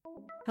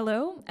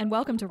Hello, and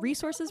welcome to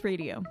Resources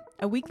Radio,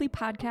 a weekly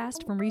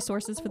podcast from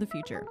Resources for the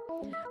Future.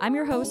 I'm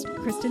your host,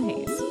 Kristen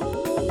Hayes.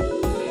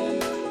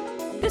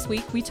 This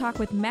week, we talk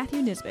with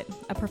Matthew Nisbet,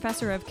 a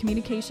professor of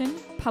communication,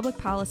 public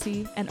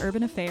policy, and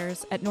urban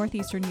affairs at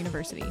Northeastern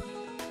University,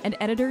 and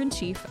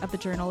editor-in-chief of the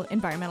journal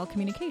Environmental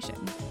Communication,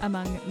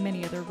 among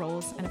many other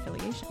roles and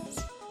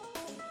affiliations.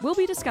 We'll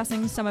be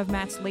discussing some of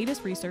Matt's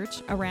latest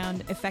research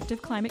around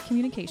effective climate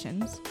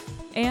communications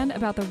and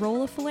about the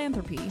role of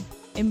philanthropy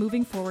in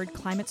moving forward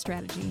climate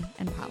strategy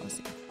and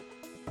policy.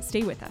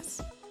 Stay with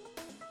us.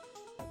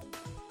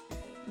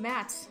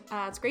 Matt,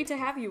 it's great to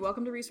have you.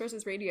 Welcome to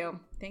Resources Radio.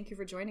 Thank you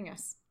for joining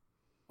us.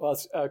 Well,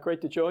 it's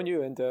great to join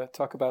you and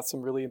talk about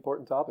some really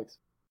important topics.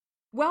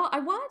 Well, I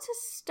wanted to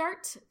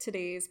start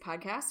today's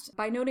podcast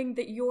by noting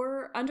that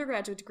your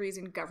undergraduate degree is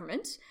in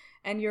government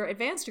and your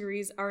advanced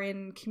degrees are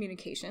in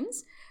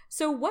communications.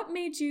 So what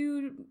made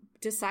you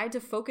decide to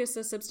focus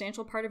a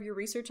substantial part of your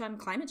research on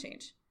climate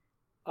change?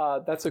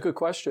 That's a good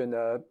question.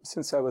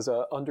 Since I was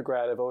an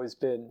undergrad, I've always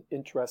been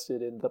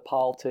interested in the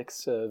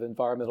politics of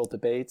environmental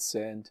debates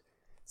and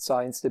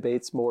science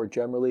debates more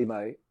generally.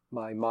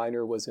 My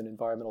minor was in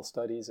environmental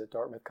studies at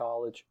Dartmouth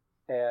College.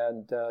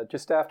 And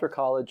just after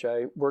college,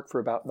 I worked for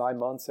about 9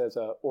 months as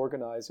an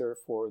organizer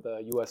for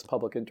the U.S.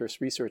 Public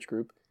Interest Research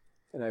Group.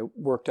 And I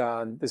worked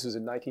on, this was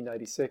in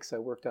 1996, I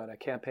worked on a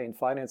campaign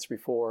finance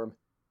reform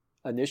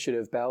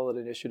initiative, ballot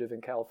initiative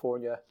in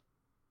California.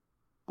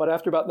 But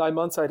after about 9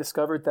 months, I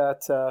discovered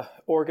that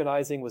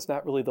organizing was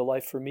not really the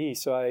life for me.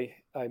 So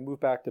I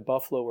moved back to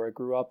Buffalo, where I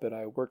grew up, and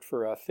I worked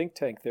for a think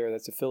tank there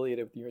that's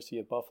affiliated with the University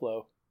of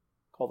Buffalo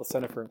called the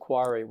Center for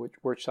Inquiry, which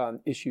works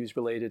on issues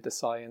related to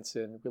science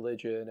and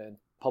religion and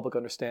public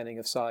understanding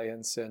of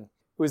science. And it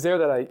was there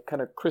that I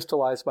kind of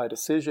crystallized my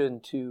decision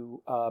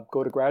to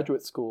go to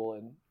graduate school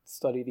and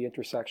study the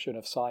intersection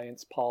of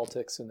science,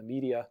 politics, and the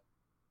media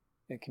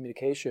and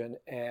communication.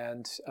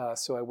 And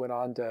so I went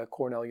on to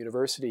Cornell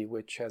University,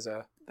 which has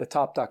the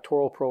top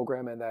doctoral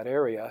program in that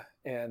area.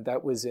 And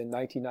that was in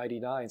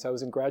 1999. So I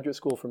was in graduate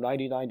school from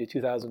 99 to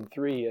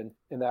 2003.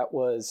 And that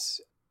was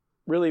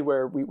really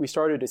where we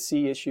started to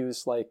see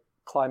issues like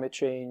climate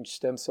change,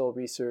 stem cell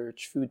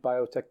research, food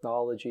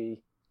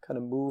biotechnology kind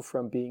of move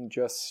from being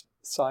just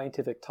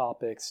scientific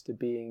topics to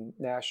being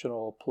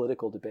national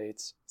political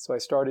debates. So I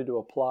started to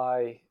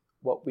apply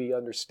what we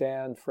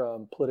understand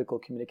from political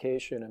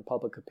communication and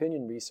public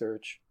opinion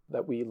research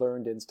that we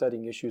learned in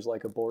studying issues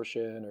like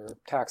abortion or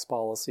tax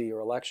policy or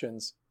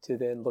elections to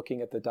then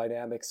looking at the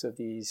dynamics of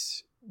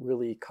these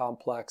really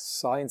complex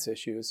science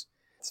issues.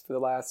 For the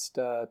last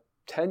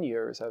 10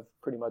 years, I've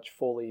pretty much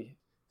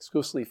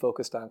exclusively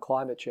focused on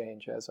climate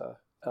change as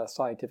a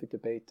scientific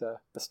debate to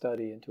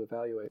study and to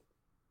evaluate.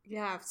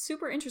 Yeah,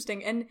 super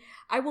interesting. And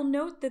I will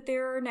note that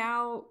there are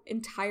now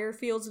entire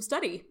fields of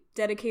study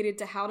dedicated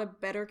to how to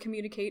better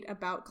communicate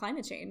about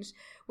climate change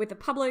with the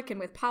public and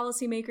with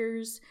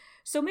policymakers.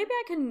 So maybe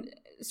I can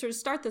sort of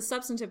start the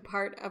substantive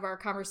part of our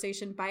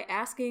conversation by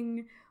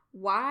asking,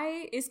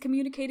 why is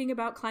communicating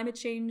about climate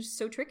change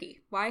so tricky?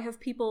 Why have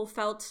people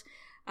felt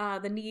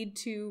the need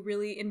to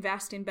really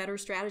invest in better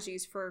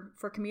strategies for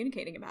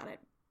communicating about it?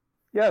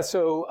 Yeah,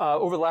 so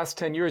over the last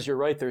 10 years, you're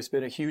right, there's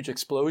been a huge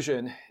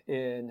explosion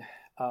in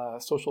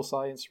social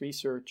science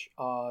research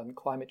on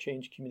climate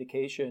change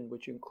communication,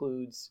 which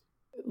includes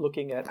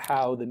looking at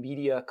how the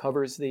media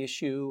covers the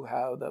issue,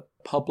 how the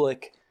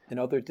public and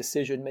other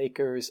decision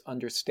makers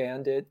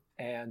understand it,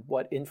 and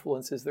what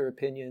influences their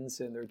opinions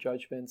and their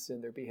judgments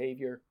and their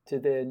behavior, to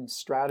then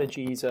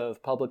strategies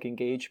of public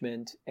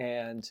engagement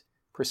and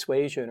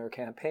persuasion or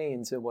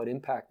campaigns and what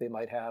impact they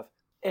might have.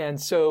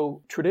 And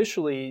so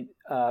traditionally,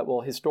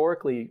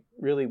 historically,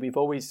 really, we've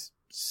always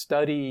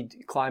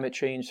studied climate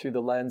change through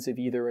the lens of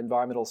either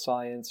environmental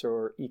science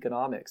or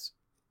economics.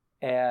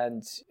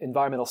 And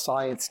environmental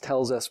science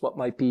tells us what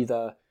might be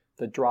the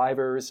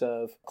drivers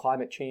of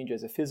climate change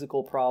as a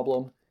physical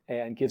problem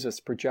and gives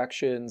us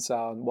projections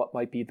on what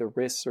might be the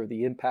risks or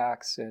the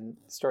impacts, and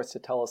starts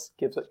to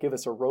give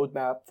us a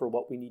roadmap for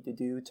what we need to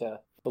do to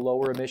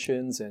lower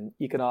emissions. And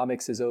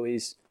economics is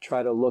always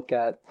try to look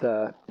at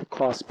the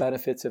cost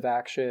benefits of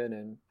action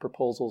and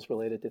proposals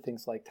related to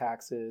things like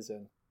taxes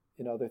and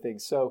other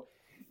things.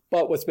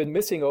 But what's been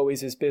missing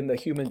always has been the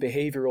human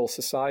behavioral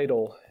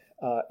societal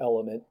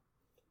element.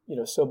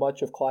 So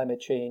much of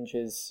climate change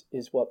is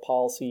what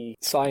policy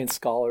science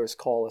scholars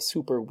call a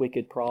super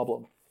wicked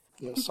problem.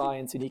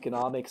 Science and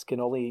economics can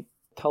only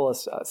tell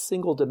us a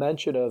single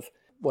dimension of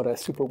what a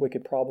super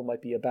wicked problem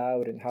might be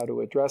about and how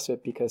to address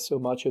it, because so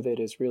much of it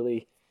is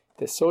really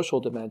the social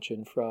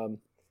dimension, from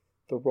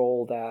the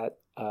role that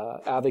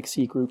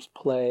advocacy groups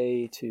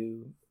play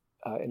to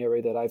an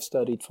area that I've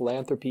studied,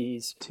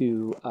 philanthropies,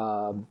 to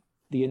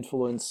the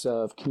influence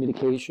of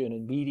communication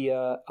and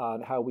media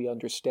on how we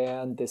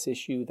understand this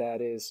issue that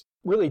is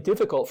really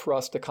difficult for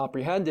us to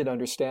comprehend and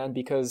understand,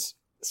 because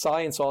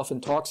science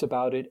often talks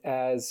about it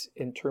as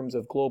in terms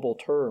of global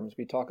terms.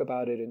 We talk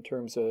about it in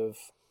terms of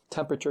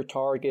temperature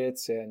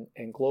targets and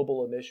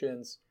global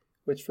emissions,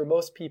 which for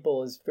most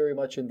people is very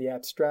much in the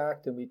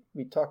abstract. And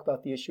we talk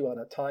about the issue on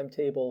a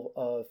timetable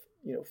of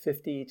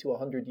 50 to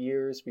 100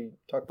 years. We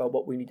talk about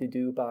what we need to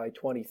do by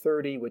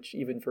 2030, which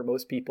even for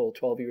most people,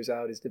 12 years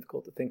out is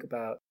difficult to think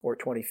about, or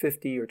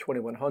 2050 or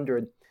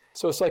 2100.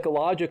 So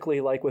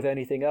psychologically, like with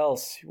anything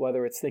else,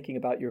 whether it's thinking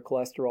about your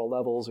cholesterol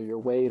levels or your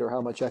weight or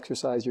how much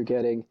exercise you're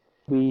getting,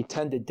 we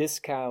tend to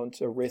discount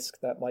a risk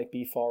that might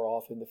be far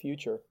off in the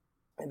future.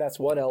 And that's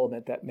one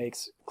element that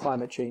makes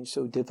climate change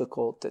so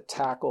difficult to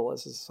tackle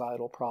as a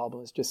societal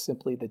problem, is just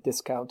simply the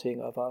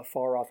discounting of a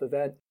far-off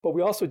event. But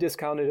we also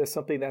discount it as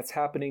something that's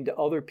happening to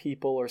other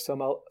people or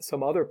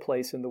some other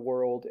place in the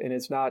world and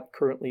is not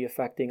currently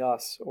affecting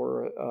us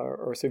or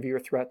a severe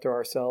threat to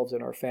ourselves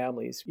and our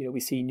families. We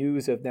see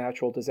news of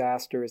natural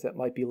disasters that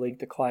might be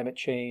linked to climate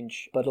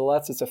change, but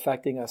unless it's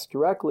affecting us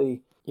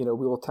directly, we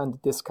will tend to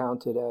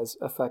discount it as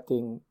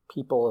affecting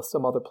people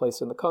some other place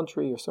in the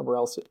country or somewhere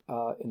else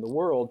in the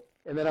world.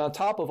 And then on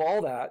top of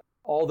all that,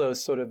 all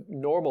those sort of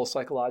normal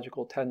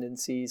psychological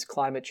tendencies,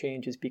 climate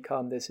change has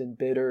become this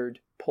embittered,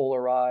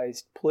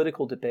 polarized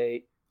political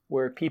debate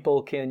where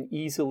people can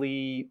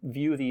easily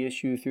view the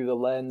issue through the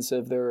lens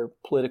of their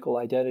political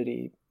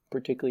identity,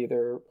 particularly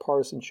their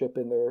partisanship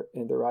in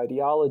their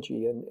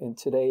ideology. And in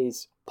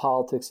today's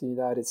politics in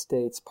the United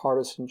States,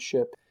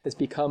 partisanship has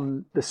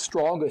become the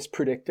strongest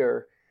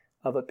predictor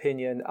of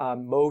opinion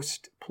on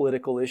most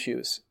political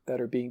issues that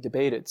are being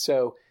debated.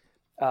 So,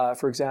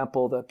 for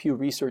example, the Pew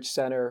Research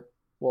Center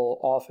will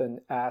often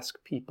ask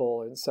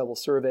people in several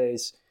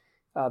surveys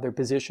their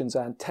positions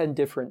on 10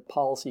 different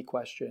policy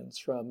questions,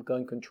 from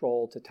gun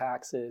control to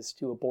taxes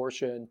to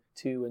abortion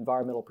to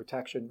environmental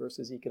protection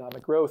versus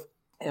economic growth.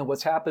 And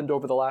what's happened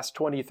over the last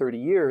 20, 30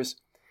 years,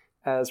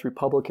 as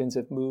Republicans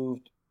have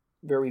moved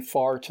very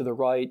far to the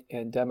right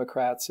and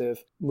Democrats have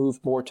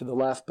moved more to the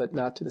left, but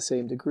not to the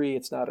same degree.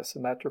 It's not a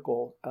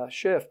symmetrical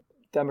shift.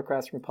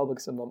 Democrats and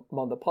Republicans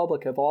among the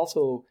public have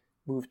also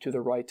moved to the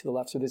right, to the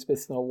left. So there's been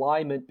an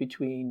alignment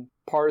between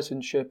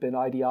partisanship and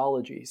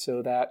ideology,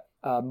 so that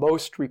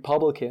most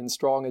Republicans,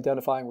 strong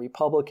identifying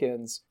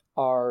Republicans,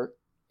 are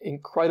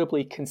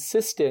incredibly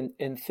consistent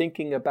in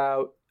thinking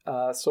about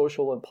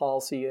social and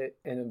policy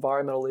and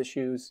environmental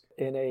issues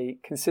in a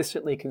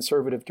consistently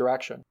conservative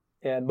direction.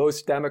 And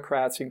most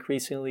Democrats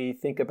increasingly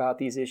think about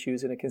these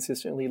issues in a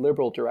consistently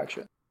liberal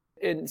direction.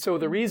 And so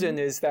the reason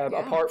is that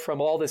apart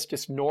from all this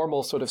just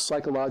normal sort of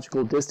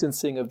psychological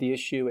distancing of the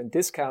issue and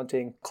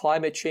discounting,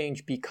 climate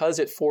change, because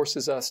it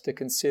forces us to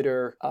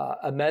consider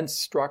immense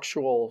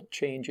structural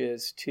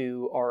changes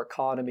to our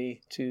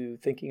economy, to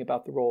thinking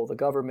about the role of the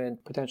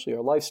government, potentially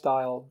our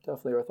lifestyle,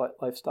 definitely our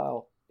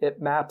lifestyle, it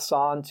maps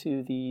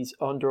onto these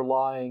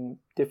underlying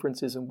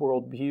differences in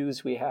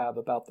worldviews we have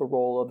about the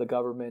role of the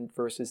government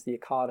versus the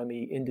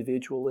economy,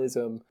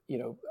 individualism,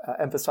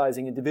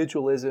 emphasizing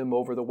individualism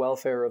over the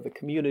welfare of the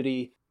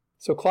community.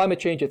 So climate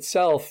change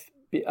itself,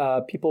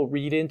 people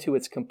read into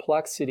its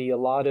complexity a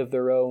lot of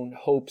their own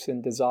hopes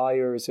and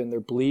desires and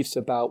their beliefs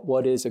about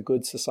what is a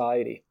good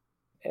society.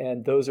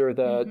 And those are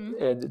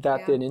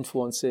then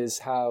influences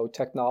how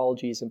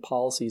technologies and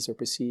policies are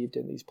perceived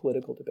in these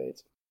political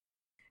debates.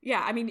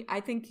 Yeah, I mean,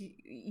 I think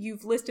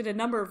you've listed a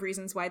number of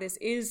reasons why this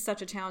is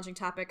such a challenging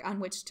topic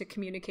on which to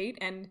communicate,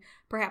 and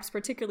perhaps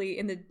particularly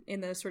in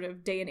the sort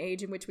of day and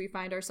age in which we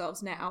find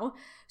ourselves now.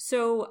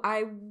 So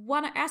I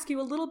want to ask you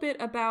a little bit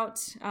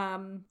about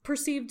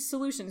perceived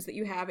solutions that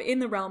you have in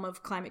the realm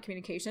of climate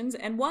communications,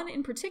 and one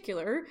in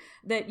particular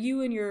that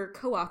you and your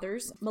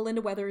co-authors,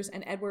 Melinda Weathers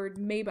and Edward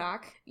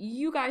Maybach,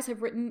 you guys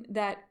have written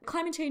that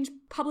climate change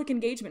public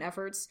engagement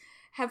efforts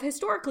have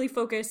historically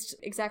focused,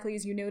 exactly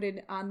as you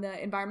noted, on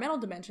the environmental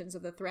dimensions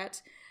of the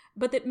threat,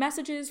 but that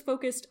messages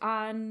focused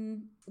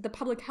on the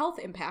public health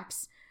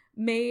impacts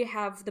may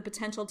have the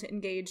potential to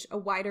engage a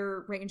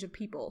wider range of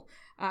people.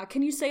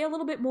 Can you say a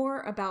little bit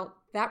more about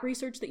that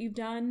research that you've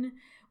done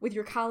with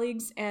your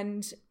colleagues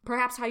and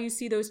perhaps how you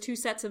see those two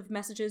sets of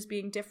messages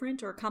being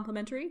different or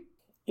complementary?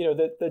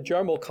 The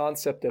general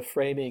concept of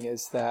framing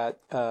is that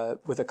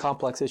with a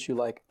complex issue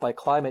like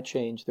climate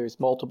change, there's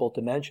multiple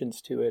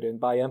dimensions to it. And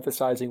by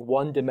emphasizing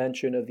one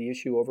dimension of the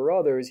issue over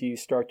others, you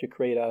start to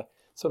create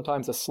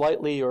sometimes a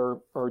slightly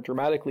or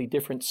dramatically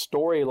different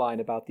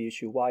storyline about the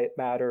issue, why it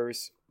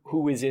matters,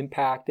 who is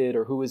impacted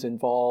or who is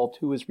involved,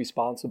 who is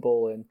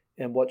responsible,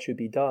 and what should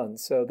be done.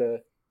 So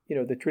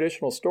the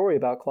traditional story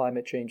about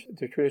climate change,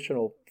 the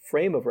traditional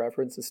frame of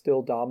reference, the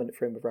still dominant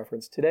frame of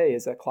reference today,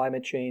 is that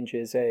climate change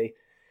is a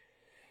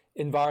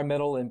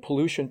environmental and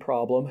pollution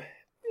problem,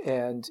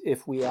 and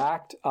if we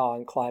act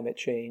on climate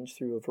change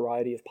through a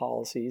variety of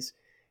policies,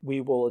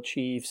 we will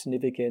achieve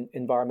significant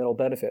environmental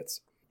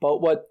benefits. But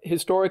what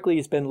historically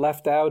has been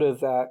left out of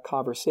that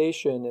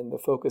conversation and the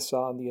focus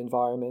on the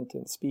environment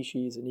and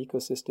species and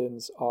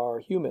ecosystems are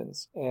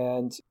humans.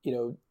 And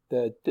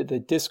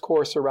the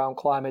discourse around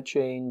climate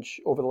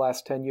change over the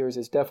last 10 years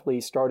has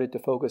definitely started to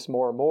focus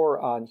more and more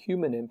on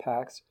human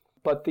impacts.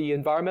 But the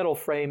environmental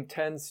frame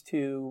tends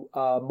to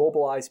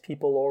mobilize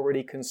people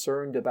already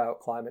concerned about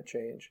climate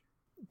change.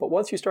 But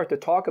once you start to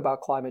talk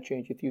about climate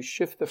change, if you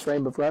shift the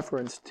frame of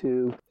reference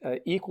to an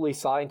equally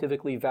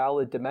scientifically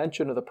valid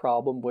dimension of the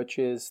problem, which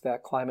is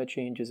that climate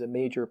change is a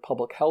major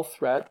public health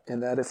threat,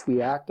 and that if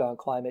we act on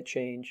climate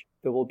change,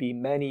 there will be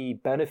many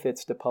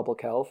benefits to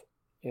public health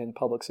and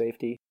public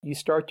safety, you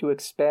start to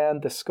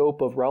expand the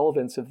scope of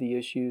relevance of the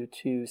issue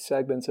to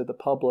segments of the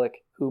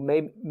public who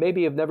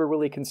maybe have never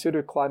really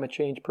considered climate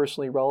change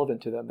personally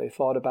relevant to them. They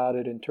thought about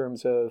it in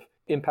terms of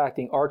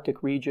impacting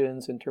Arctic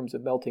regions, in terms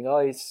of melting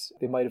ice.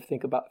 They might have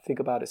think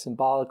about it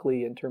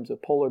symbolically in terms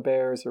of polar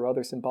bears or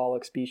other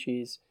symbolic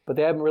species, but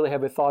they haven't really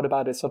ever thought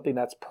about it as something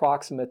that's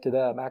proximate to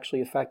them,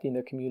 actually affecting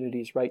their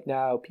communities right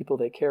now, people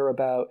they care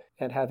about,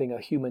 and having a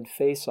human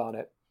face on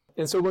it.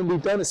 And so when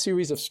we've done a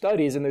series of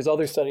studies, and there's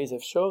other studies that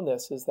have shown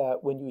this, is that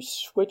when you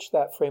switch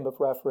that frame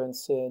of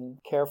reference in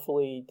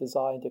carefully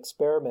designed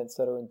experiments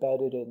that are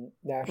embedded in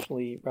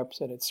nationally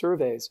represented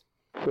surveys,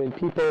 when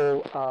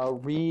people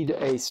read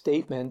a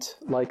statement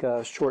like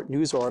a short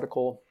news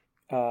article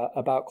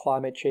about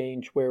climate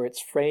change where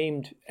it's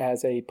framed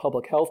as a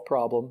public health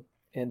problem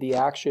and the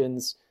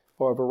actions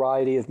or a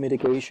variety of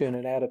mitigation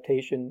and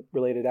adaptation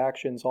related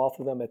actions off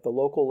of them at the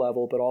local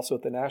level, but also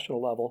at the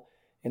national level,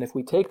 and if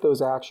we take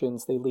those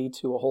actions, they lead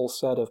to a whole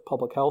set of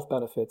public health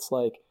benefits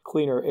like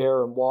cleaner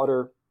air and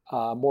water,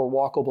 more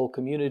walkable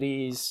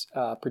communities,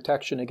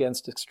 protection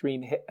against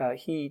extreme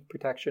heat,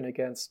 protection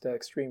against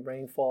extreme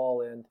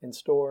rainfall and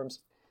storms,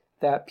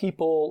 that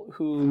people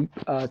who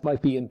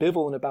might be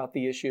ambivalent about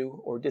the issue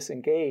or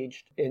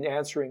disengaged in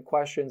answering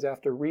questions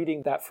after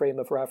reading that frame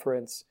of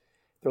reference,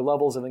 their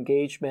levels of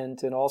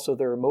engagement and also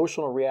their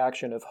emotional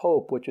reaction of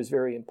hope, which is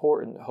very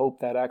important, hope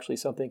that actually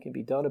something can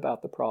be done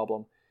about the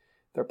problem,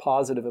 their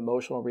positive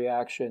emotional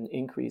reaction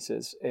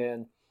increases.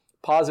 And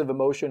positive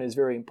emotion is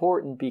very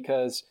important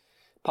because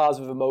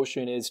positive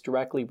emotion is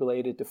directly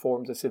related to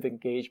forms of civic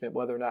engagement,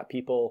 whether or not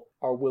people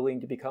are willing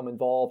to become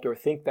involved or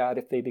think that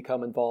if they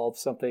become involved,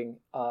 something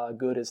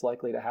good is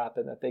likely to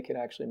happen, that they can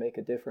actually make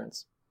a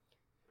difference.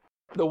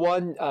 The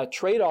one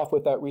trade-off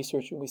with that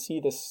research, and we see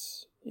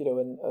this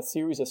in a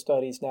series of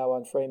studies now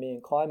on framing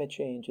and climate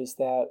change, is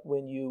that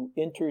when you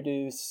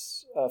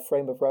introduce a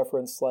frame of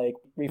reference like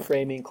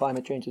reframing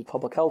climate change as a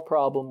public health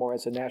problem or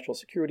as a national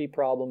security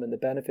problem and the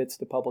benefits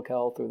to public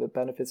health or the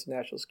benefits to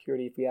national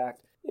security if we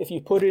act, if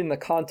you put it in the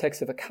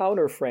context of a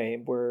counter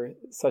frame where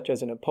such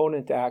as an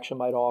opponent to action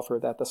might offer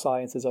that the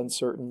science is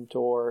uncertain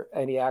or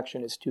any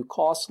action is too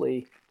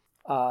costly,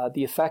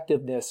 the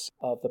effectiveness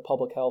of the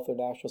public health or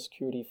national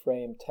security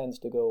frame tends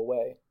to go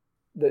away.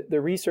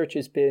 The research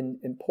has been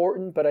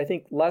important, but I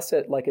think less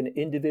at like an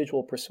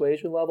individual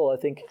persuasion level. I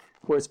think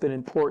where it's been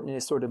important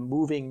is sort of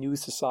moving new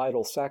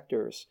societal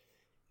sectors,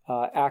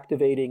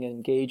 activating and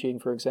engaging,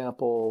 for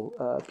example,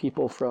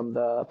 people from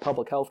the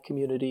public health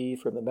community,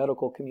 from the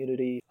medical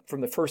community,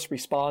 from the first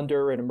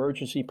responder and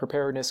emergency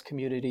preparedness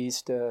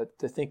communities to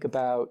think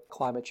about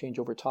climate change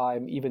over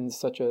time. Even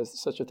such a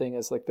thing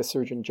as like the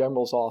Surgeon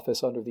General's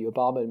office under the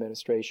Obama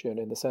administration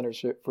and the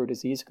Centers for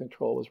Disease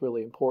Control was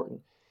really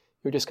important.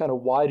 You're just kind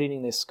of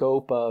widening the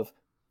scope of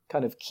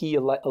kind of key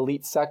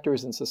elite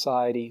sectors in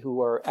society who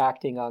are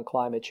acting on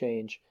climate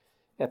change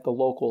at the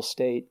local,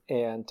 state,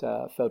 and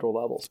federal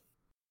levels.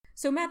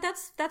 So Matt,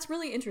 that's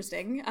really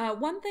interesting.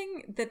 One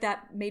thing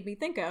that made me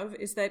think of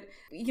is that,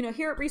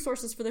 here at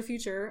Resources for the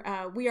Future,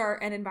 we are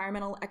an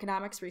environmental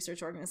economics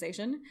research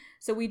organization.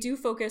 So we do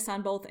focus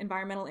on both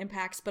environmental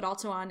impacts, but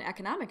also on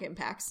economic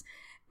impacts.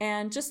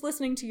 And just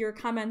listening to your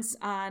comments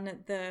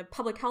on the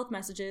public health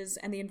messages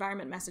and the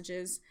environment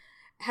messages,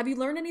 have you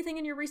learned anything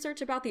in your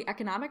research about the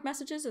economic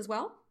messages as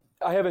well?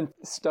 I haven't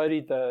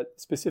studied the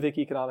specific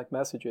economic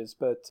messages,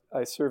 but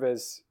I serve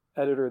as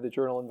editor of the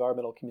journal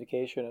Environmental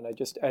Communication, and I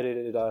just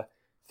edited a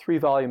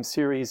 3-volume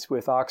series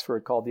with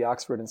Oxford called the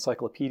Oxford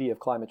Encyclopedia of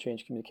Climate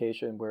Change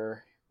Communication,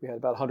 where we had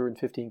about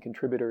 115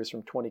 contributors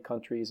from 20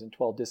 countries and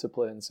 12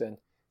 disciplines. And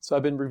so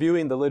I've been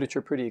reviewing the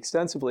literature pretty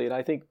extensively, and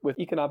I think with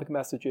economic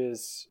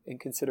messages and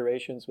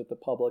considerations with the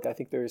public, I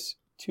think there's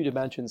 2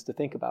 dimensions to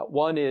think about.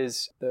 One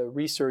is the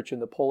research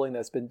and the polling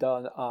that's been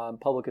done on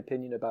public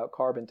opinion about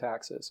carbon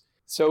taxes.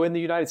 So in the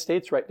United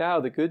States right now,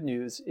 the good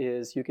news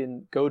is you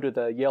can go to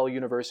the Yale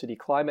University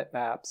climate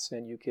maps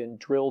and you can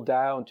drill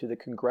down to the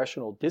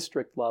congressional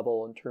district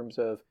level in terms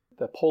of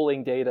the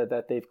polling data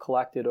that they've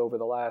collected over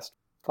the last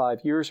 5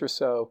 years or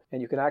so.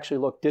 And you can actually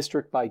look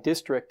district by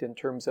district in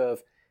terms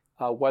of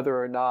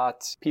whether or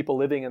not people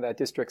living in that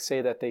district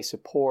say that they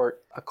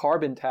support a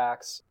carbon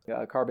tax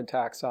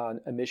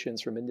on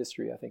emissions from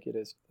industry, I think it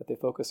is, that they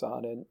focus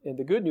on. And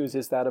the good news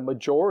is that a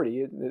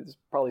majority, it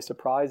probably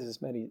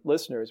surprises many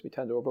listeners, we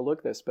tend to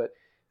overlook this, but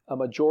a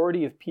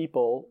majority of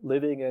people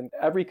living in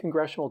every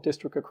congressional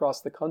district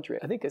across the country,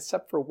 I think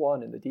except for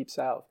one in the Deep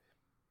South,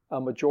 a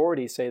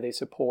majority say they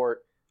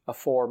support a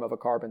form of a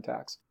carbon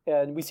tax.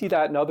 And we see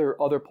that in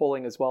other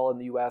polling as well in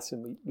the US,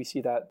 and we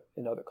see that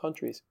in other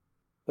countries.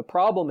 The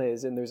problem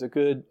is, and there's a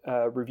good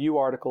review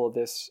article of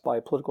this by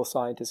a political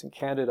scientist in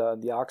Canada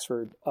in the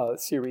Oxford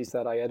series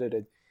that I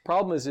edited. The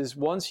problem is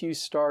once you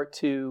start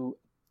to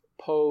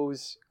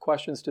pose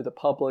questions to the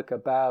public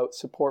about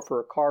support for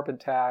a carbon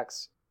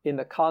tax in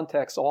the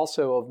context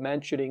also of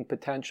mentioning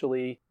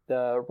potentially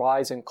the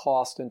rise in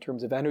cost in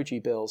terms of energy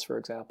bills, for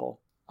example,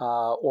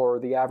 or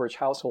the average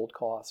household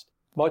cost,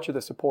 much of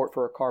the support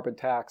for a carbon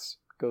tax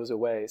goes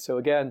away. So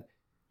again,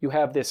 you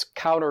have this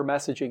counter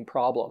messaging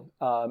problem.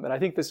 And I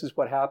think this is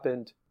what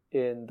happened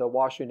in the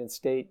Washington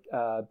state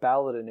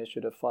ballot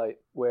initiative fight,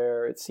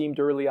 where it seemed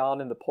early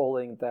on in the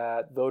polling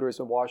that voters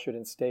in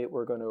Washington state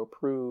were going to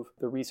approve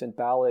the recent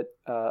ballot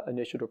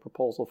initiative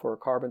proposal for a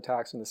carbon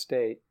tax in the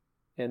state.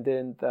 And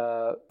then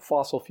the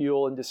fossil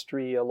fuel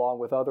industry, along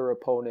with other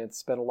opponents,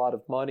 spent a lot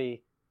of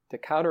money to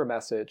counter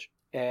message.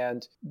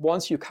 And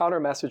once you counter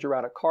message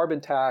around a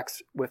carbon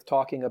tax with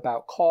talking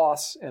about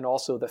costs and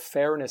also the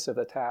fairness of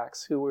the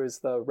tax, who is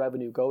the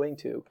revenue going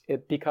to,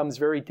 it becomes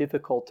very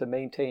difficult to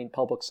maintain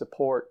public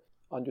support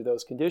under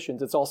those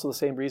conditions. It's also the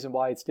same reason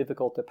why it's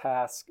difficult to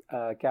pass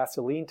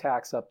gasoline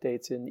tax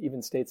updates in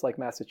even states like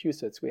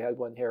Massachusetts. We had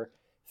one here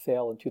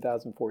fail in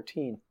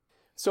 2014.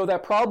 So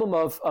that problem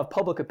of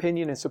public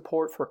opinion and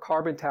support for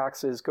carbon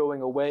taxes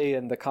going away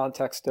in the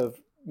context of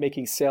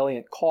making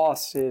salient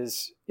costs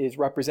is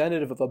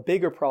representative of a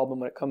bigger problem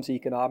when it comes to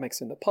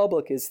economics in the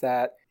public, is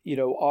that,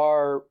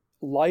 our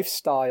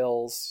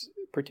lifestyles,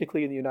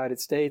 particularly in the United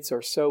States,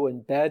 are so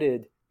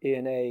embedded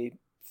in a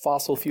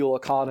fossil fuel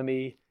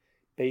economy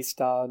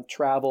based on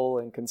travel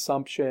and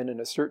consumption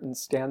and a certain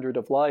standard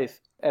of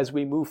life. As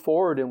we move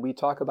forward and we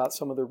talk about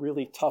some of the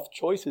really tough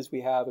choices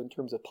we have in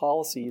terms of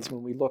policies,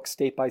 when we look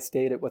state by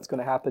state at what's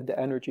going to happen to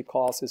energy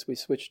costs as we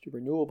switch to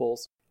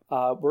renewables,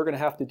 we're going to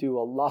have to do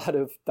a lot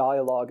of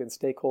dialogue and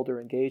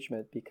stakeholder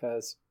engagement,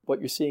 because what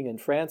you're seeing in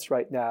France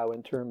right now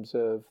in terms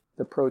of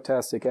the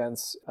protests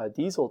against a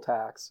diesel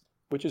tax,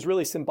 which is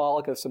really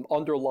symbolic of some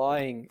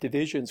underlying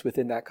divisions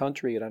within that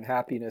country and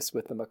unhappiness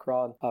with the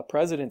Macron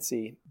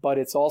presidency, but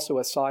it's also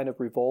a sign of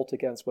revolt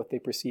against what they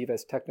perceive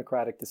as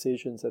technocratic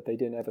decisions that they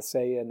didn't have a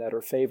say in, that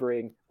are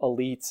favoring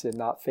elites and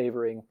not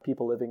favoring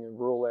people living in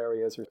rural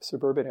areas or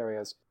suburban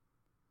areas.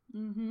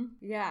 Mm-hmm.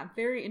 Yeah,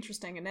 very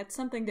interesting. And that's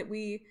something that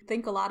we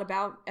think a lot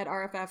about at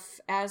RFF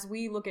as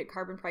we look at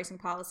carbon pricing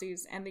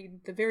policies and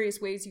the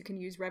various ways you can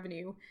use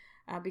revenue,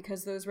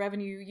 because those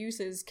revenue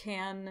uses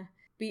can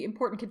be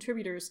important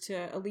contributors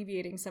to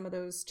alleviating some of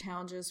those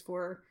challenges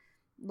for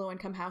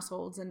low-income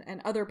households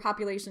and other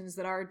populations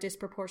that are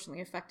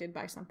disproportionately affected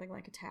by something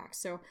like a tax.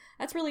 So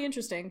that's really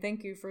interesting.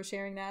 Thank you for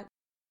sharing that.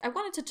 I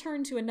wanted to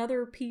turn to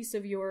another piece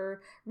of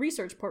your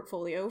research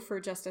portfolio for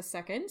just a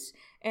second.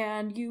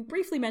 And you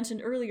briefly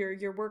mentioned earlier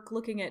your work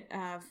looking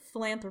at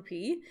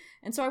philanthropy.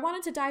 And so I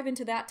wanted to dive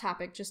into that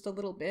topic just a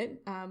little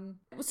bit.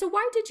 So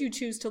why did you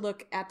choose to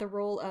look at the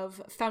role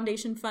of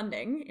foundation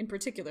funding, in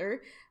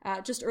particular,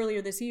 just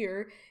earlier this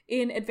year,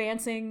 in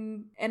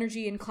advancing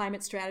energy and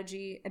climate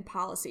strategy and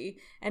policy?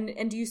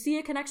 And do you see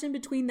a connection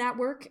between that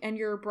work and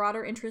your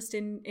broader interest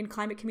in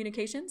climate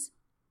communications?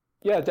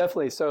 Yeah,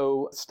 definitely.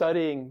 So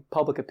studying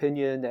public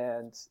opinion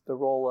and the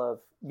role of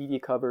media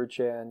coverage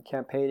and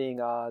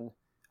campaigning on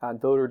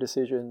voter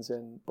decisions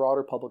and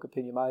broader public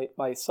opinion,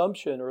 my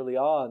assumption early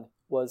on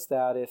was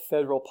that if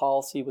federal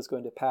policy was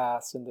going to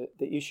pass and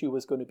the issue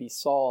was going to be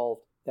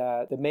solved,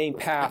 that the main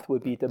path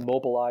would be to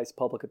mobilize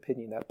public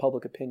opinion, that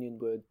public opinion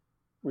would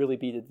really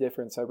be the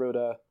difference. I wrote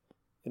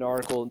an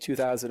article in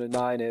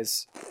 2009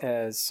 as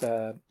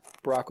Barack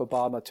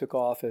Obama took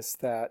office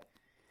that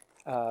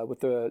with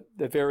the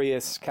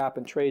various cap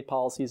and trade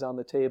policies on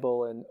the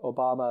table and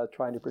Obama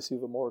trying to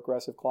pursue a more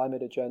aggressive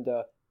climate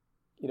agenda,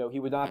 he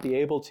would not be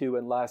able to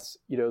unless,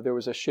 there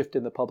was a shift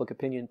in the public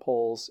opinion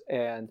polls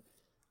and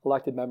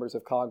elected members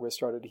of Congress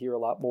started to hear a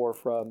lot more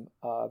from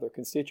their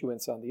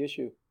constituents on the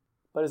issue.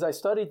 But as I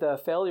studied the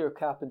failure of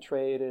cap and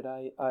trade and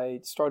I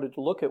started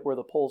to look at where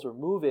the polls are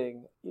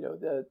moving,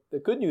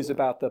 the good news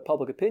about the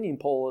public opinion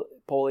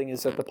polling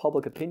is that the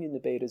public opinion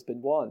debate has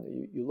been won.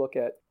 You look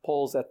at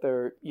polls that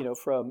they're,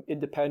 from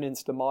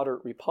independents to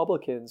moderate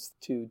Republicans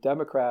to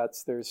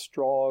Democrats, there's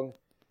strong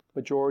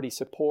majority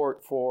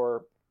support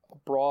for a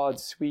broad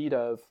suite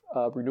of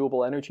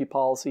renewable energy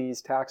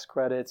policies, tax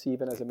credits,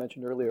 even as I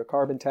mentioned earlier,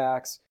 carbon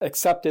tax,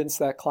 acceptance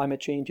that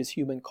climate change is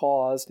human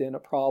caused and a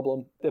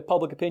problem. The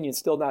public opinion is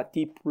still not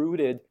deep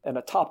rooted and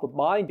a top of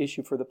mind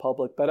issue for the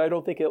public, but I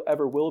don't think it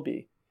ever will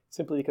be,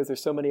 simply because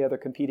there's so many other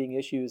competing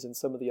issues and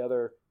some of the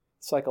other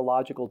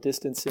psychological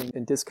distancing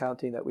and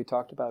discounting that we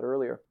talked about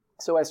earlier.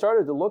 So I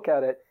started to look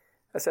at it.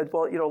 I said,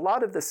 well, a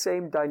lot of the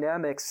same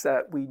dynamics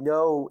that we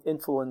know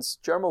influence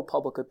general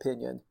public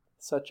opinion,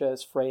 such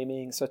as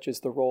framing, such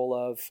as the role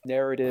of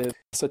narrative,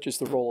 such as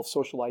the role of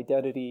social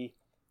identity,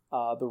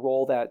 the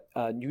role that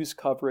news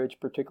coverage,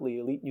 particularly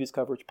elite news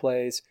coverage,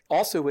 plays,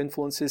 also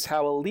influences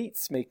how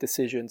elites make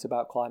decisions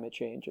about climate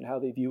change and how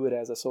they view it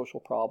as a social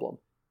problem.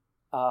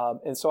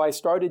 And so I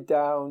started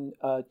down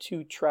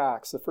two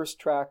tracks. The first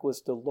track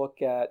was to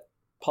look at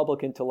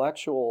public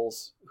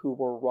intellectuals who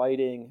were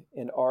writing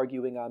and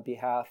arguing on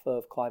behalf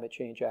of climate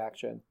change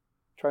action,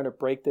 trying to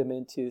break them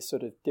into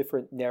sort of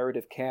different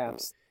narrative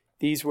camps.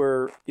 these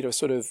were,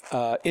 sort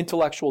of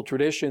intellectual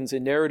traditions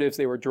and narratives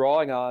they were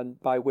drawing on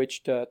by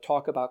which to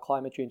talk about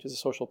climate change as a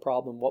social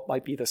problem, what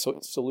might be the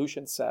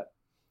solution set.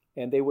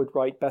 And they would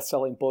write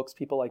best-selling books,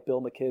 people like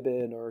Bill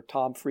McKibben or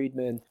Tom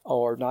Friedman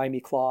or Naomi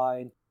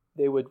Klein.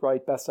 They would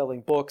write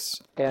best-selling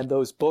books, and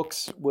those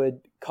books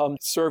would come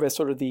serve as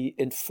sort of the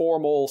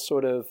informal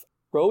sort of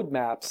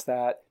roadmaps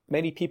that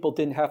many people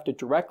didn't have to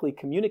directly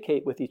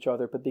communicate with each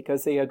other, but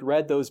because they had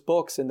read those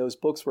books and those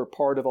books were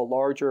part of a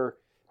larger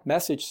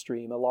message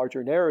stream, a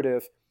larger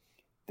narrative,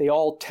 they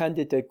all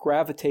tended to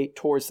gravitate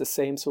towards the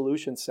same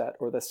solution set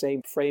or the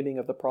same framing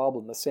of the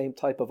problem, the same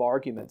type of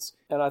arguments.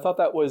 And I thought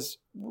that was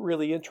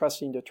really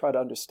interesting to try to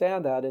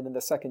understand that. And then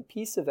the second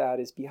piece of that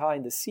is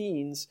behind the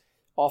scenes,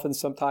 often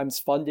sometimes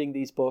funding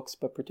these books,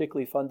 but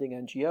particularly funding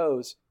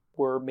NGOs,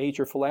 were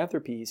major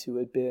philanthropies who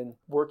had been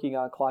working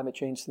on climate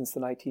change since the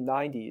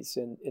 1990s.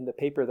 And in the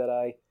paper that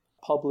I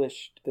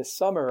published this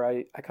summer,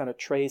 I kind of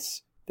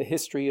trace the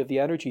history of the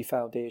Energy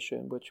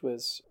Foundation, which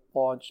was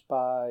launched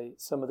by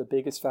some of the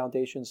biggest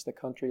foundations in the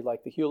country,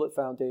 like the Hewlett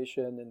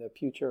Foundation and the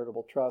Pew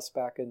Charitable Trust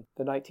back in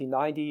the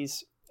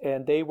 1990s.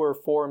 And they were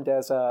formed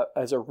as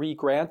a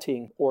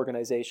re-granting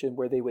organization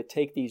where they would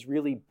take these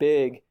really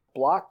big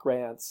block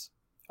grants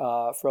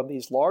from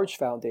these large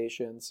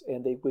foundations,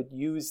 and they would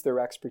use their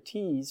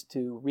expertise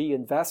to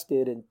reinvest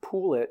it and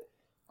pool it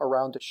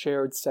around a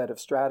shared set of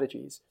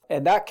strategies.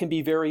 And that can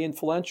be very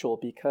influential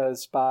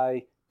because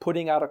by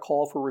putting out a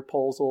call for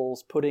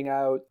proposals, putting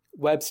out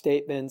web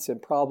statements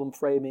and problem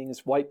framings,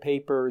 white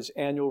papers,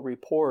 annual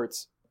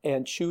reports,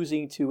 and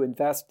choosing to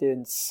invest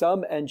in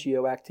some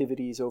NGO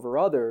activities over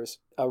others,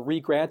 a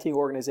re-granting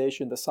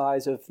organization the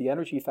size of the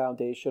Energy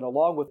Foundation,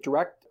 along with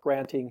direct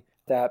granting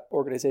that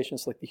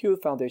organizations like the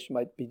Hewlett Foundation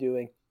might be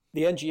doing,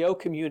 the NGO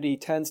community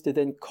tends to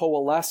then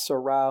coalesce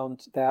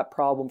around that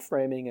problem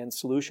framing and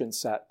solution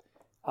set.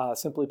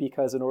 Simply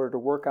because in order to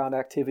work on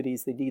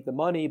activities, they need the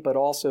money, but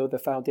also the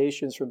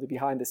foundations from the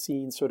behind the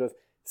scenes sort of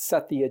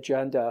set the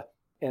agenda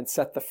and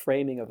set the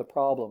framing of the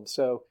problem.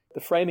 So the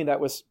framing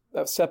that was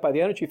set by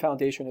the Energy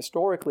Foundation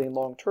historically and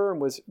long term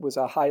was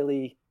a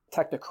highly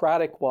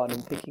technocratic one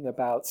in thinking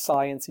about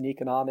science and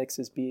economics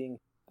as being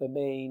the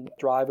main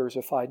drivers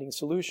of finding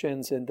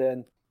solutions, and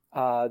then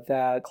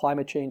that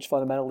climate change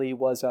fundamentally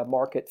was a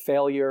market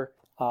failure.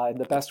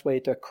 And the best way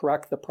to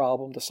correct the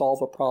problem, to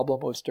solve a problem,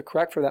 was to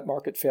correct for that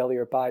market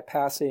failure by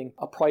passing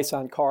a price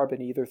on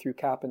carbon, either through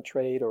cap and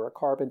trade or a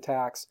carbon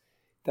tax,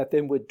 that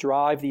then would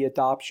drive the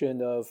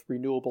adoption of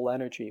renewable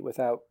energy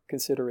without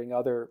considering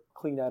other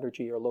clean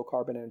energy or low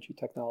carbon energy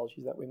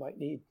technologies that we might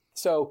need.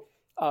 So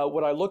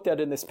what I looked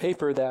at in this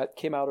paper that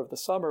came out of the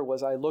summer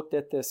was I looked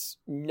at this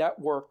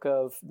network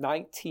of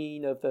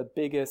 19 of the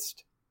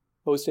biggest,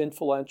 most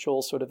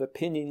influential, sort of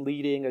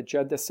opinion-leading,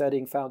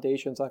 agenda-setting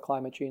foundations on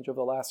climate change over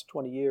the last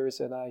 20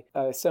 years. And I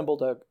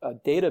assembled a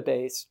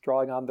database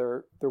drawing on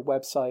their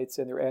websites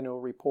and their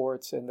annual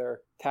reports and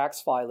their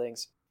tax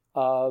filings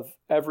of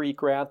every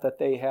grant that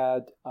they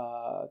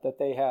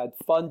had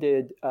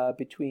funded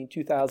between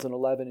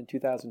 2011 and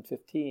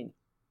 2015.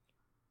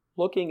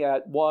 Looking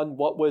at, one,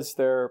 what was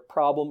their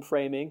problem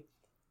framing,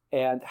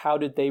 and how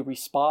did they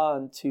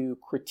respond to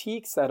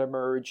critiques that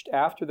emerged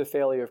after the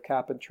failure of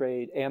cap and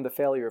trade and the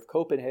failure of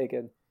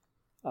Copenhagen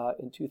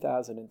in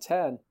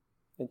 2010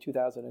 and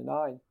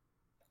 2009.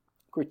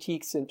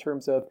 Critiques in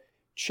terms of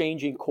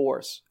changing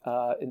course,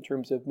 in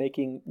terms of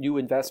making new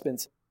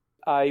investments.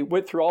 I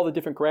went through all the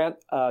different grant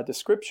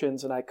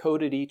descriptions, and I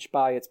coded each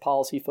by its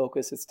policy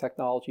focus, its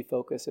technology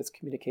focus, its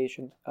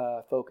communication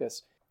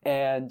focus.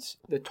 And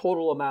the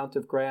total amount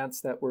of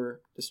grants that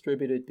were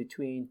distributed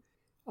between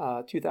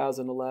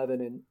 2011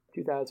 and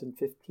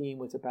 2015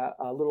 was about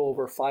a little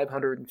over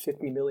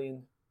 $550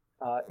 million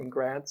in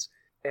grants.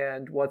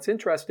 And what's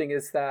interesting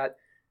is that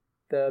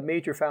the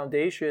major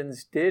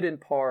foundations did in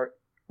part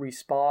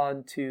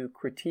respond to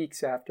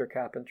critiques after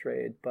cap and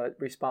trade, but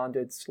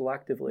responded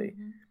selectively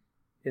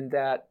in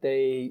that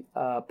they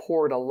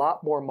poured a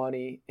lot more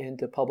money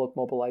into public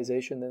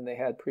mobilization than they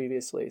had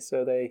previously.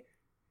 So they,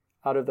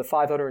 out of the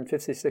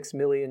 $556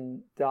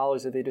 million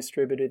that they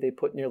distributed, they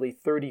put nearly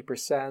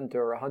 30%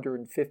 or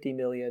 $150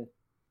 million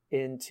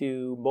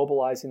into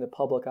mobilizing the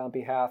public on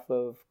behalf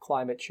of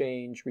climate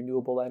change,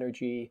 renewable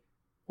energy,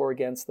 or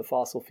against the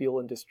fossil fuel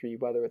industry,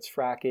 whether it's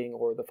fracking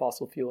or the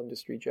fossil fuel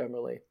industry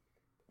generally.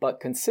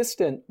 But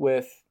consistent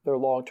with their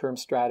long-term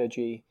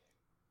strategy,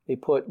 they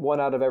put $1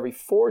 out of every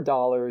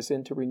 $4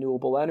 into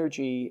renewable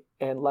energy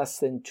and less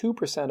than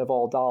 2% of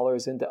all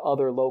dollars into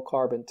other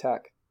low-carbon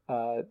tech.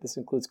 This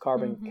includes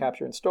carbon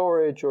capture and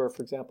storage, or,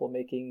 for example,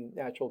 making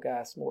natural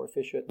gas more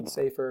efficient and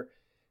safer.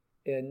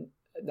 And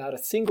not a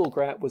single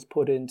grant was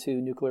put into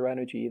nuclear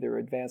energy, either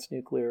advanced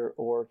nuclear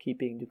or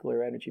keeping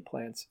nuclear energy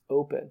plants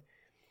open.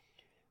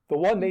 The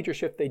other major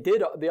shift they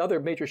did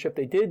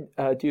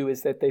do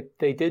is that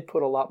they did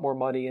put a lot more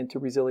money into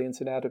resilience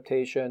and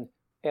adaptation,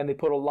 and they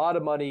put a lot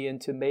of money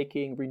into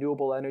making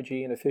renewable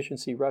energy and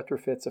efficiency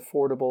retrofits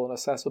affordable and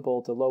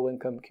accessible to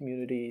low-income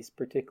communities,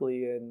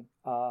 particularly in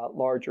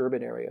large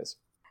urban areas.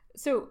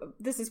 So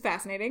this is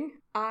fascinating.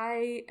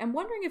 I am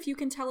wondering if you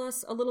can tell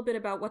us a little bit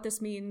about what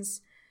this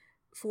means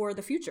for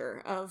the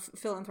future of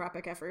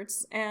philanthropic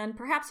efforts. And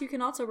perhaps you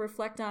can also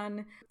reflect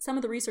on some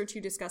of the research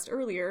you discussed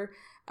earlier.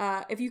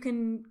 If you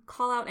can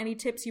call out any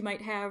tips you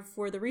might have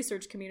for the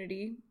research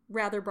community,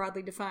 rather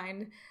broadly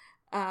defined,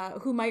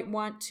 who might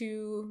want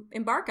to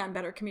embark on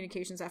better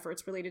communications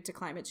efforts related to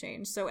climate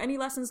change. So any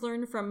lessons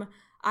learned from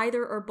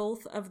either or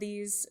both of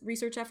these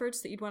research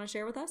efforts that you'd want to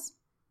share with us?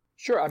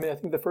 Sure. I mean, I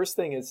think the first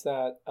thing is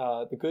that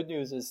the good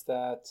news is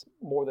that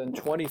more than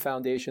 20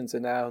 foundations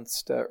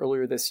announced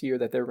earlier this year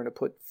that they're going to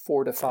put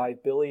 4 to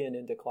 5 billion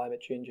into climate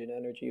change and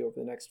energy over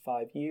the next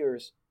 5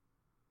 years,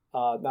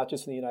 not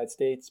just in the United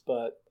States,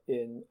 but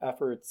in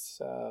efforts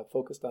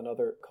focused on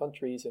other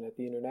countries and at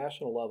the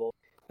international level.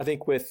 I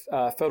think with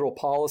federal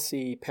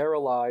policy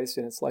paralyzed,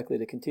 and it's likely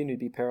to continue to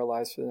be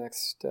paralyzed for the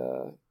next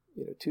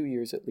 2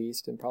 years at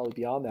least, and probably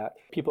beyond that,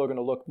 people are going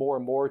to look more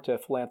and more to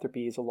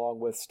philanthropies along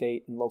with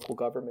state and local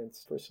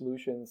governments for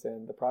solutions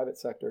and the private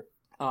sector.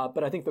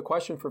 But I think the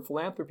question for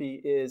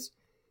philanthropy is,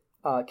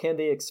 can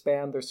they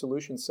expand their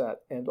solution set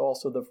and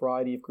also the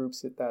variety of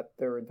groups that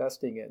they're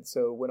investing in?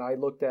 So when I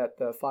looked at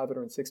the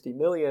 560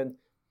 million,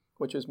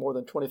 which is more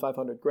than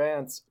 2,500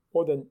 grants,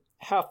 more than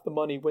half the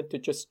money went to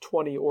just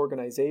 20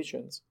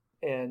 organizations.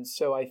 And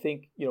so I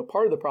think,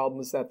 part of the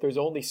problem is that there's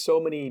only so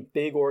many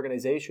big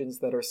organizations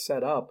that are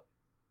set up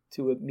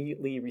to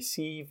immediately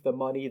receive the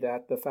money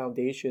that the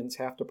foundations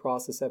have to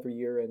process every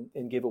year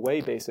and give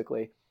away,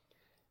 basically.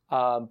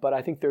 But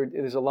I think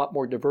there's a lot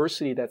more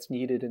diversity that's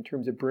needed in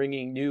terms of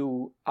bringing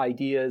new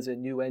ideas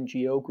and new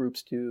NGO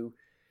groups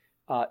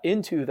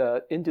into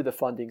the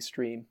funding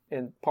stream.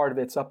 And part of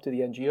it's up to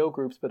the NGO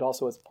groups, but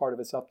also as part of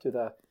it's up to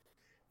the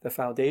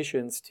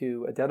foundations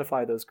to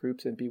identify those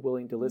groups and be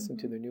willing to listen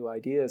to their new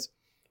ideas.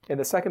 And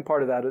the second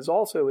part of that is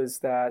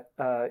that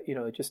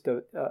just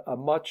a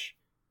much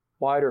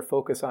wider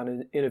focus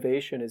on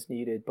innovation is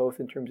needed, both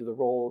in terms of the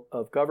role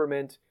of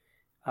government,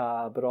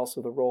 but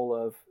also the role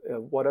of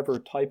whatever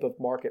type of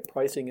market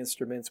pricing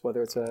instruments,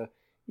 whether it's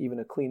even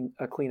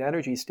a clean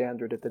energy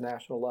standard at the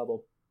national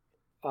level.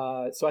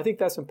 So I think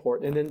that's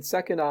important. And then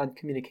second, on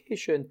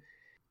communication,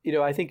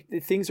 I think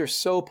things are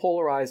so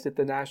polarized at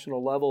the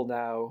national level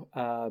now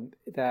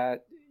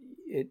that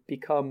it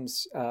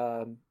becomes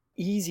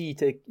easy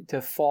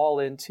to fall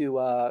into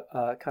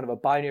kind of a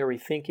binary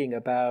thinking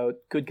about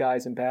good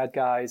guys and bad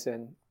guys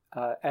and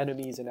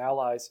enemies and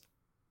allies.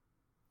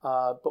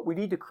 But we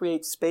need to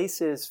create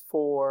spaces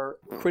for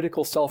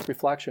critical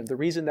self-reflection. The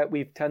reason that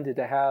we've tended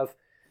to have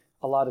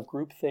a lot of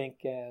groupthink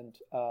and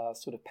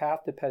sort of path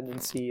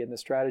dependency in the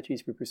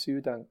strategies we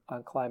pursued on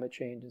climate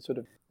change and sort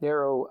of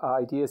narrow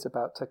ideas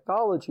about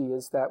technology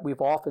is that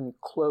we've often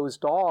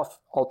closed off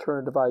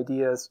alternative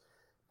ideas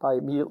by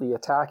immediately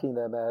attacking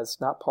them as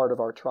not part of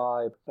our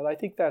tribe. And I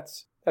think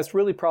that's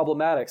really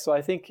problematic. So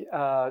I think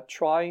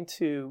trying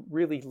to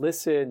really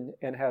listen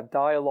and have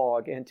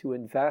dialogue and to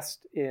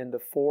invest in the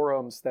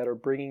forums that are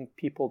bringing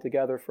people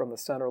together from the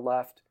center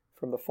left,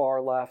 from the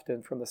far left,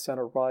 and from the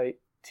center right,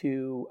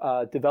 to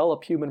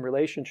develop human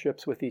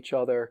relationships with each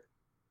other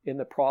in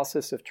the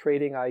process of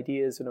trading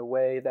ideas in a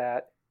way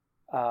that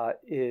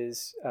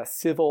is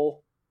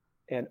civil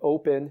and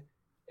open,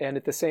 and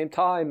at the same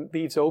time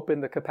leaves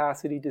open the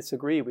capacity to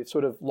disagree. We've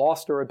sort of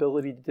lost our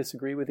ability to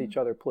disagree with each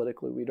other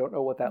politically. We don't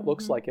know what that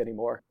looks like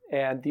anymore.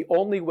 And the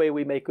only way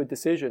we make good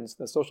decisions,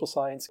 the social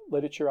science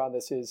literature on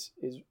this is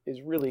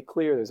really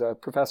clear. There's a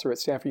professor at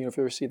Stanford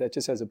University that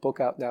just has a book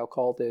out now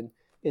called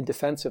In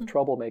Defense of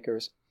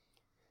Troublemakers.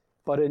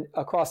 But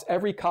across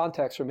every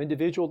context, from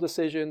individual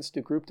decisions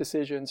to group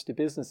decisions to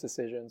business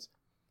decisions,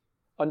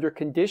 under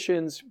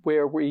conditions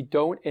where we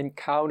don't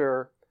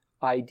encounter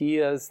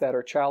ideas that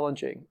are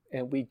challenging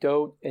and we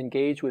don't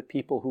engage with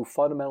people who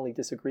fundamentally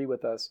disagree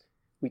with us,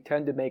 we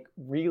tend to make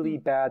really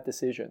bad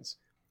decisions.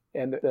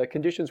 And the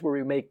conditions where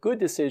we make good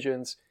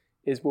decisions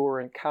is where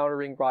we're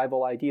encountering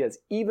rival ideas.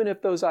 Even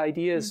if those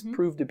ideas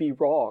prove to be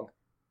wrong,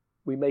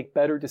 we make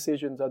better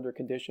decisions under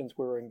conditions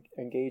where we're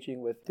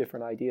engaging with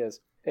different ideas.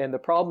 And the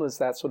problem is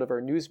that sort of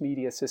our news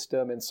media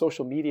system and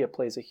social media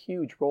plays a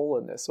huge role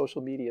in this.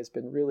 Social media has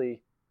been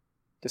really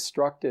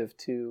destructive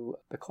to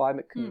the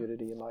climate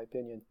community, in my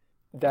opinion.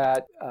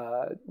 That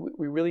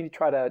we really need to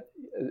try to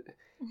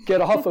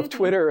get off of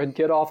Twitter and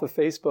get off of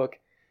Facebook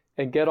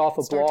and get off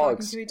of start blogs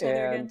talking to each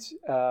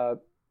other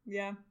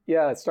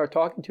again. Start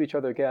talking to each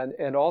other again,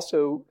 and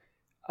also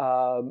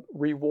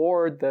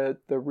reward the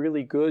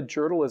really good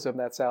journalism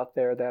that's out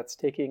there that's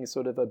taking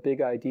sort of a big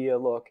idea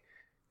look.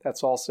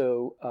 That's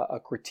also a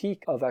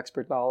critique of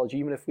expert knowledge,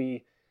 even if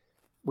we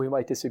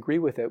might disagree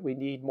with it. We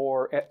need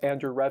more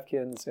Andrew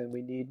Revkins, and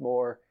we need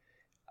more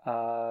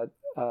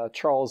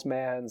Charles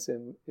Manns,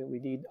 and we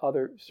need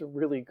other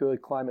really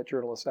good climate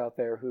journalists out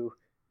there who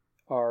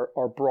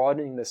are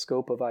broadening the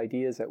scope of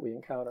ideas that we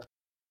encounter.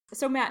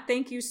 So Matt,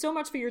 thank you so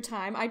much for your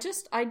time. I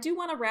do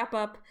want to wrap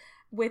up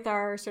with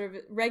our sort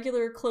of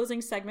regular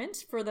closing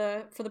segment for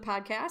the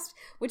podcast,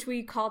 which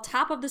we call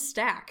Top of the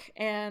Stack.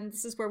 And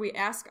this is where we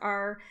ask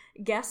our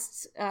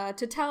guests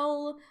to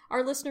tell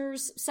our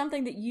listeners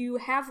something that you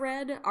have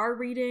read, are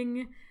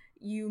reading,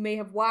 you may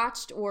have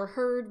watched or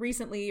heard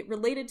recently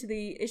related to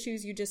the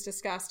issues you just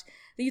discussed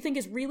that you think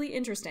is really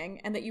interesting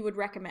and that you would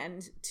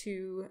recommend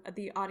to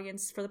the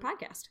audience for the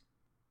podcast.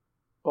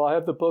 Well, I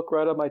have the book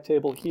right on my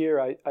table here.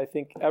 I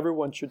think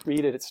everyone should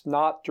read it. It's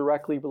not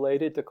directly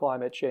related to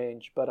climate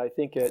change, but I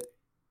think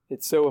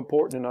it's so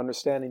important in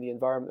understanding the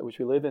environment in which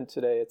we live in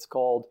today. It's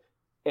called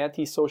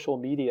Anti-Social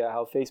Media,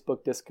 How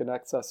Facebook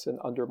Disconnects Us and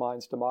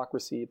Undermines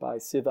Democracy by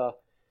Siva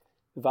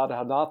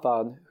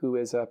Vaidyanathan, who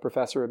is a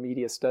professor of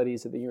media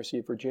studies at the University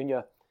of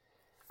Virginia.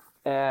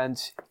 And,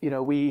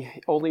 we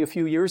only a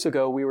few years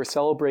ago, we were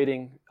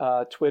celebrating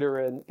Twitter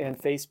and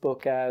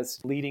Facebook as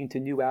leading to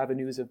new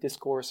avenues of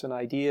discourse and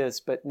ideas.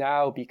 But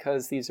now,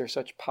 because these are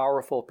such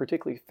powerful,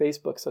 particularly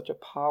Facebook, such a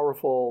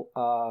powerful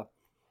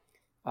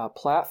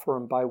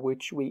platform by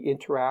which we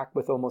interact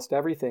with almost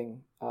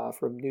everything,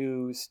 from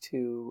news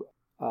to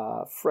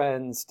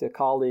friends to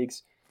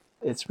colleagues,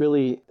 it's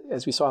really,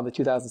 as we saw in the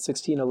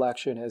 2016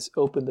 election, has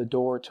opened the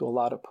door to a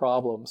lot of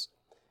problems.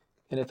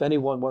 And if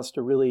anyone wants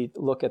to really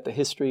look at the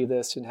history of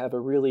this and have a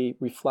really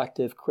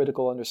reflective,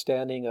 critical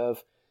understanding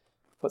of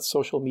what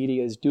social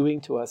media is doing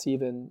to us,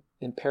 even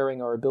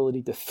impairing our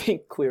ability to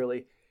think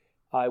clearly,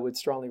 I would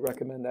strongly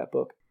recommend that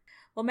book.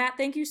 Well, Matt,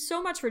 thank you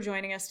so much for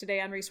joining us today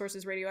on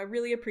Resources Radio. I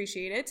really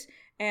appreciate it,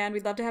 and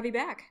we'd love to have you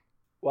back.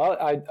 Well,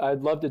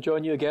 I'd love to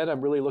join you again.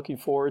 I'm really looking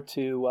forward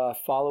to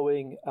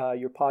following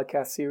your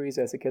podcast series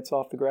as it gets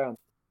off the ground.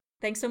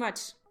 Thanks so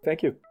much.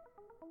 Thank you.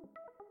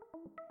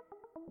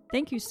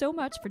 Thank you so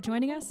much for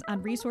joining us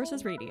on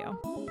Resources Radio.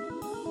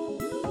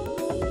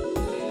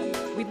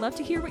 We'd love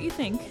to hear what you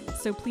think,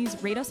 so please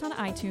rate us on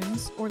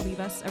iTunes or leave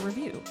us a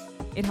review.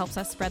 It helps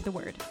us spread the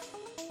word.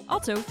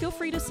 Also, feel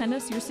free to send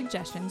us your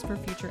suggestions for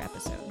future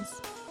episodes.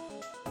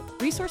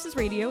 Resources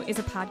Radio is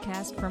a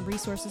podcast from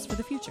Resources for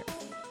the Future.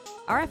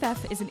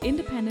 RFF is an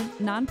independent,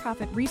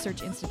 nonprofit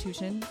research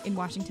institution in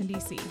Washington,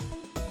 D.C.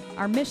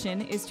 Our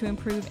mission is to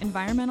improve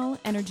environmental,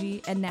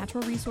 energy, and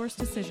natural resource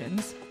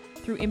decisions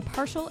through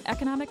impartial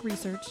economic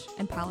research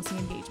and policy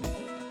engagement.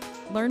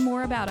 Learn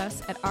more about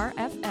us at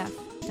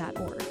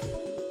rff.org.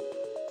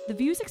 The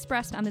views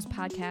expressed on this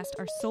podcast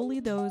are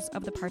solely those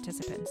of the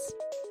participants.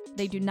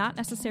 They do not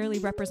necessarily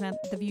represent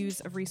the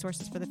views of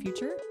Resources for the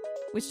Future,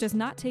 which does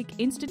not take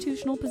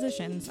institutional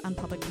positions on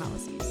public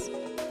policies.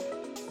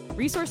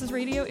 Resources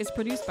Radio is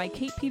produced by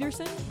Kate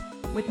Peterson,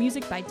 with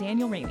music by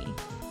Daniel Ramey.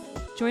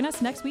 Join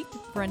us next week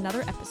for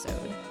another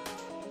episode.